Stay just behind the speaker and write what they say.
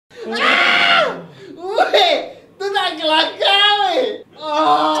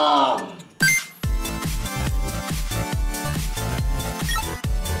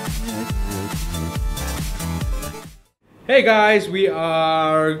Hey guys, we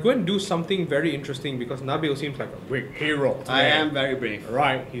are going to do something very interesting because Nabil seems like a big hero today. I am very brave.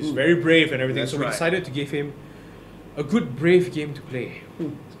 Right, he's very brave and everything. That's so we right. decided to give him a good brave game to play.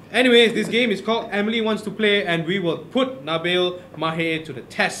 Anyways, this game is called Emily Wants to Play, and we will put Nabil Mahir to the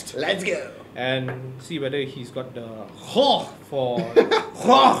test. Let's go. And see whether he's got the ho for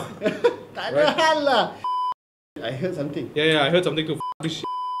ho. Tak ada hal lah. I heard something. Yeah, I heard something to this shit.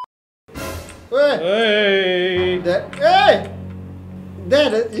 Wait. Hey!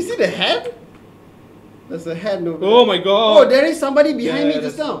 There, you see the hand? There's a hand over Oh there. my god! Oh, there is somebody behind me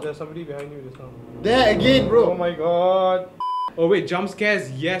just now. There's somebody behind you just now. There again, bro. Oh my god! Oh wait, jump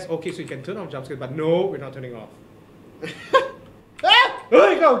scares, yes. Okay, so you can turn off jump scares, but no, we're not turning off. Ah!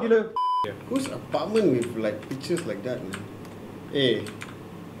 Hey, go, gila! Whose apartment with like pictures like that, man? Hey,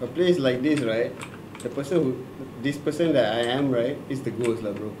 a place like this, right? This person that I am, right, is the ghost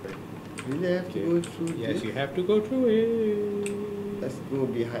lah, bro. Really have to go through Yes, this? you have to go through it. Let's go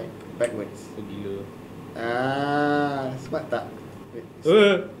behind, backwards. So gila. Ah, smart tak? Wait,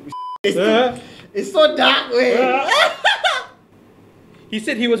 it's so dark, wait. He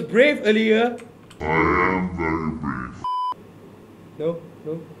said he was brave earlier. I am very brave. No.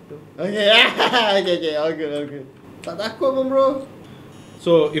 Okay, okay, all good. Tak takut pun, bro.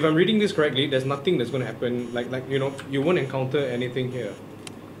 So if I'm reading this correctly, there's nothing that's going to happen. Like you know, you won't encounter anything here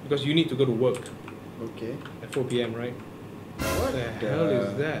because you need to go to work Okay. at 4 p.m. right? What The hell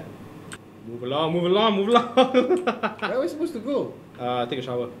is that? Move along. Where are we supposed to go? Take a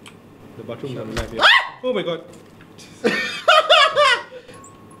shower. The bathroom's on the left here. Oh my god.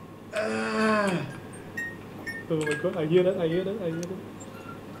 Oh my god, I hear that.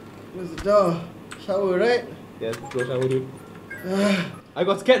 Where's the door? Shower, right? Yes, go shower, dude. I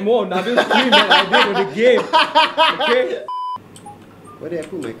got scared more of Nabil's scream than I did with the game. Okay? Where did I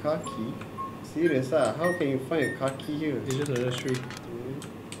put my car key? Serious, ah? How can you find a car key here? It's just another street.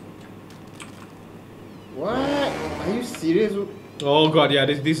 What? Are you serious? Oh god, yeah,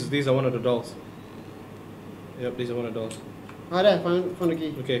 these are one of the dolls. Yep, these are one of the dolls. Ah, there, found the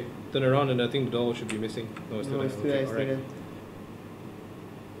key. Okay, turn around and I think the doll should be missing. No, it's still No, there. it's still there, Okay,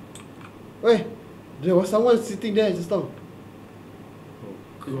 alright. Wait, there was someone sitting there just now. Oh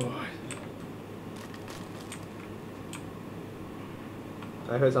god.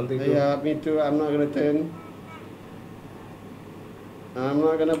 I heard something too. Yeah, me too. I'm not gonna turn. I'm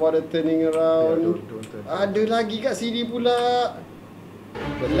not gonna bother turning around. Yeah, don't turn. Ada lagi kat sini pula.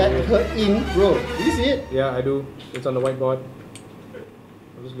 Let her in, bro. Did you see it? Yeah, I do. It's on the whiteboard.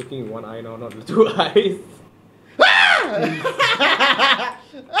 I'm just looking in one eye now, not the two eyes.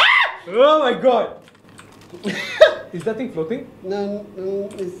 Oh my god! Is that thing floating? No,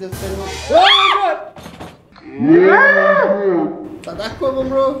 it's just Oh my god! tak takut pun,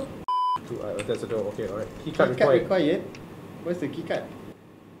 bro. That's the door. Okay, alright. Key card Key card required. required. Where's the key card?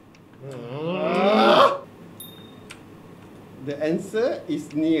 The answer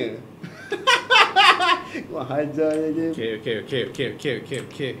is near. Wah, hajar je.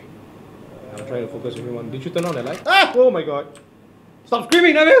 Okay. I'm trying to focus everyone. Did you turn on the light? Ah! Oh my god! Stop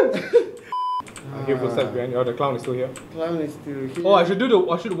screaming, Nabil! I hear footsteps behind you. Oh, the clown is still here. Clown is still here. Oh, I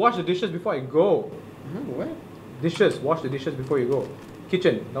should wash the dishes before I go. What? Dishes. Wash the dishes before you go.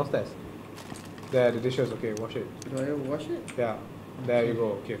 Kitchen downstairs. There, the dishes. Okay, wash it. Do I wash it? Yeah. There you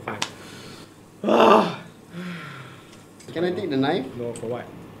go. Okay, fine. Can I take the knife? No, for what?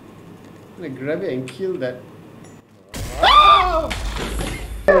 I'm gonna grab it and kill that.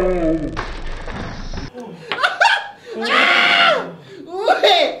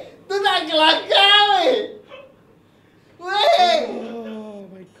 Wait! Tu tak kelakar, weh! Wait! Oh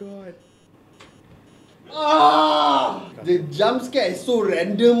my god. The jump scare is so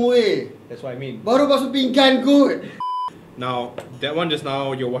random, weh! That's what I mean. Baru basuh pinggan kot! Now, that one just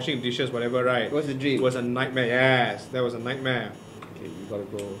now, you're washing dishes, whatever, right? What's the dream? It was a nightmare. Yes, that was a nightmare. Okay, you gotta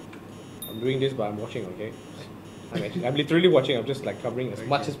go. I'm doing this, but I'm watching, okay? I'm literally watching. I'm just like covering as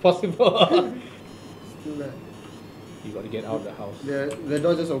much as possible. Still there. You gotta get out of the house. The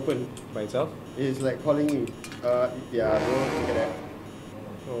door just opened. By itself? It's like calling me. Yeah, bro, look at that.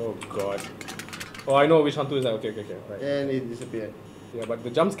 Oh god. Oh, I know which hantu is that. Okay, right. And it disappeared. Yeah, but the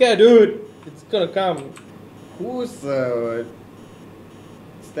jump scare, dude! It's gonna come. Whose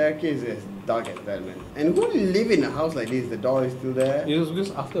staircase is dark as that, man? And who live in a house like this? The door is still there. It was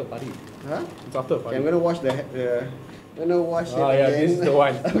just after a party. Huh? It's after a Okay, party. I'm gonna watch I'm gonna watch it yeah, again. this is the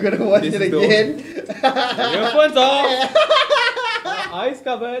one. I'm gonna watch This it is the again. Earphones off! Eyes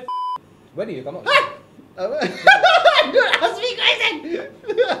covered. Where did you come out? Don't ask me question.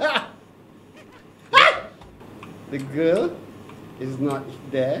 The girl is not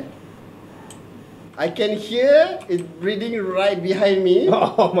there. I can hear it breathing right behind me.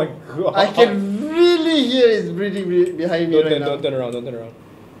 Oh my god. I can really hear it breathing behind me right now. Don't turn around, don't turn around.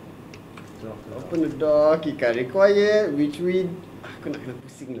 Open the door, Kika required, which we... Aku nak kena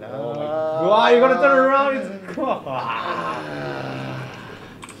pusing lah. Oh my god, you gotta turn around, it's...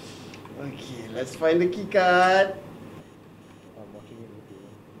 Okay, let's find the key card. I'm watching it with you.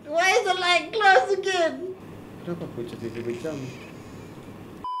 Why is the light closed again? Kenapa aku tiba-tiba jam?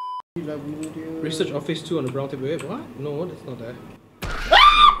 Gila bunyi dia. Research Office 2 on the brown table. Wait, what? No, that's not there.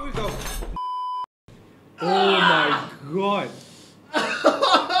 Who is that? Oh my god.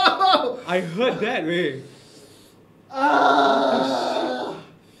 I heard that, way.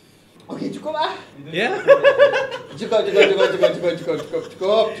 Okay, cukup ah. Yeah? Cukup.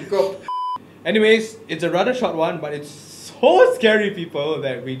 Anyways, it's a rather short one, but it's so scary, people,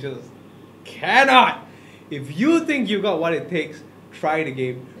 that we just cannot. If you think you got what it takes, try the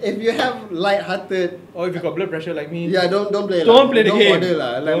game. If you have light-hearted, Or if you got blood pressure like me, yeah, don't play. Don't play the game. Bother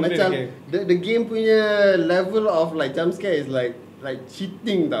lah. Like Don't play the macam game. the game punya level of like jump scare is like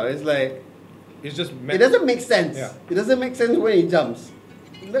cheating tau. It's like it's just it doesn't make sense. Yeah. It doesn't make sense when it jumps.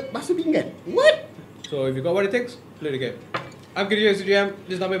 Basuh pinggan. What? So if you got what it takes, play the game. I'm Katanya Ayda Jebat.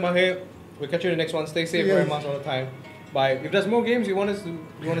 This is Nabil Mahir. We'll catch you in the next one. Stay safe, wear a mask all the time. Bye. If there's more games you want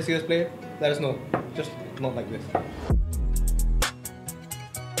to see us play, let us know. Just not like this.